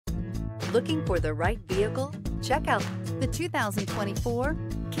Looking for the right vehicle? Check out the 2024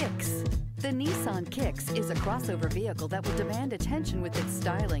 Kicks. The Nissan Kicks is a crossover vehicle that will demand attention with its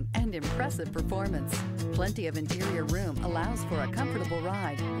styling and impressive performance. Plenty of interior room allows for a comfortable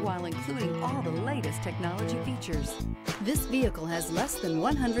ride while including all the latest technology features. This vehicle has less than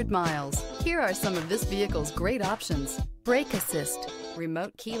 100 miles. Here are some of this vehicle's great options: brake assist,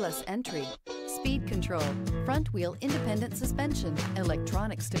 remote keyless entry, speed control, front wheel independent suspension,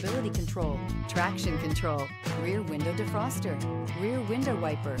 electronic stability control, traction control, rear window defroster, rear window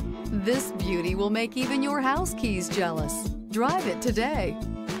wiper. This beauty will make even your house keys jealous. Drive it today.